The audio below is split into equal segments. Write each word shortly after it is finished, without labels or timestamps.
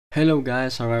Hello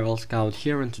guys, Survival Scout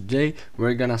here, and today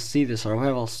we're gonna see the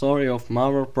survival story of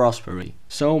Mauro Prosperi.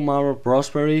 So Mauro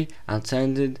Prosperi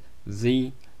attended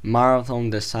the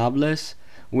Marathon Des Sables,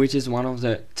 which is one of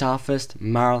the toughest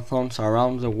marathons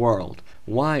around the world.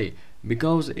 Why?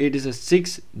 Because it is a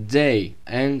 6-day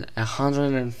and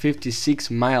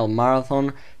 156-mile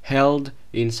marathon held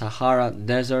in Sahara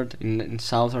desert in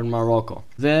southern Morocco.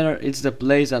 There it's the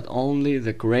place that only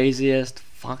the craziest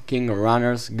fucking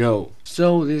runners go.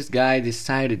 So this guy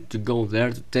decided to go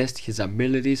there to test his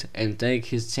abilities and take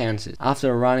his chances.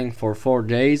 After running for 4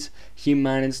 days, he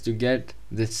managed to get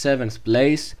the 7th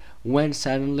place when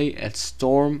suddenly a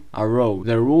storm arose.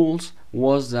 The rules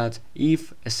was that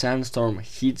if a sandstorm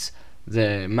hits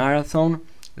the marathon,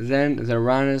 then the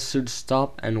runners should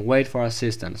stop and wait for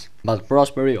assistance. But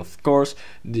Prosperi, of course,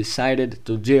 decided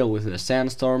to deal with the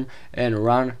sandstorm and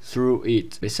run through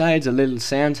it. Besides, a little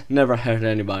sand never hurt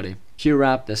anybody. He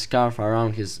wrapped a scarf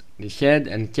around his head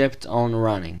and kept on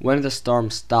running. When the storm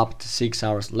stopped 6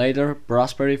 hours later,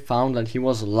 Prosperi found that he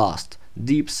was lost,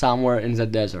 deep somewhere in the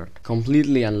desert,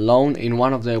 completely alone in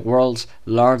one of the world's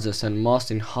largest and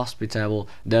most inhospitable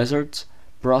deserts.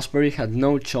 Prosperi had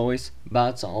no choice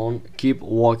but to keep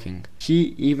walking.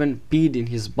 He even peed in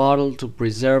his bottle to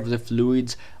preserve the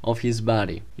fluids of his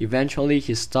body. Eventually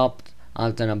he stopped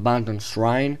at an abandoned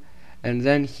shrine, and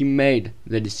then he made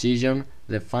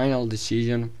the final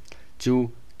decision,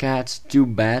 to catch 2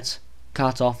 bats,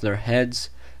 cut off their heads,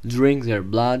 drink their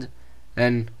blood,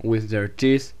 and with their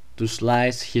teeth to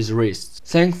slice his wrists.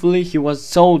 Thankfully, he was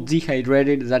so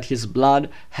dehydrated that his blood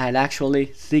had actually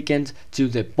thickened to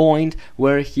the point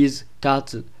where his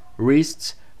cut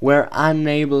wrists were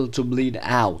unable to bleed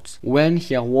out. When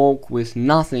he awoke with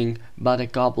nothing but a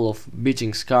couple of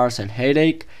bitching scars and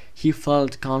headache, he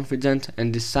felt confident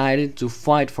and decided to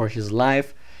fight for his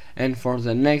life. And for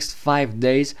the next 5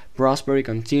 days, Prosperi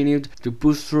continued to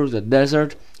push through the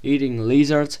desert, eating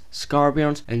lizards,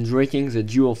 scorpions, and drinking the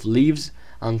dew of leaves,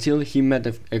 until he met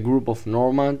a group of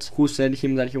Nomads who said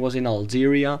him that he was in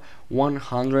Algeria,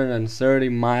 130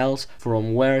 miles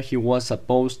from where he was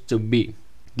supposed to be.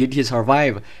 Did he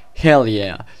survive? Hell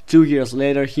yeah! 2 years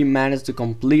later he managed to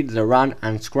complete the run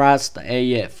unscratched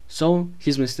AF. So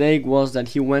his mistake was that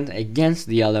he went against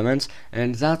the elements,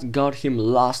 and that got him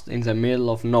lost in the middle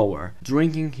of nowhere.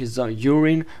 Drinking his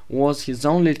urine was his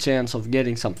only chance of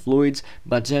getting some fluids,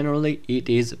 but generally it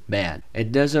is bad. A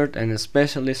desert, and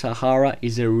especially Sahara,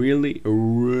 is a really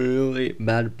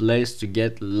bad place to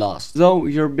get lost, though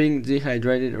you're being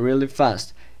dehydrated really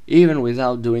fast, even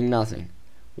without doing nothing.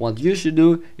 What you should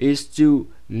do is to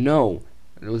know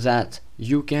that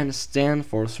you can stand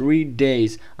for 3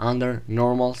 days under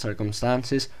normal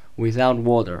circumstances without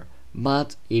water,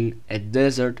 but in a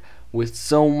desert with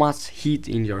so much heat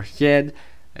in your head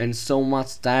and so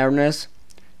much tiredness,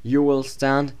 you will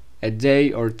stand a day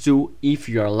or 2 if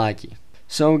you are lucky.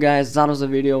 So guys, that was the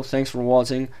video. Thanks for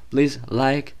watching. Please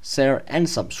like, share and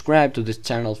subscribe to this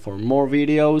channel for more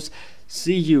videos.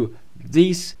 See you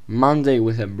this Monday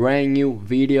with a brand new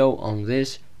video on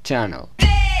this channel.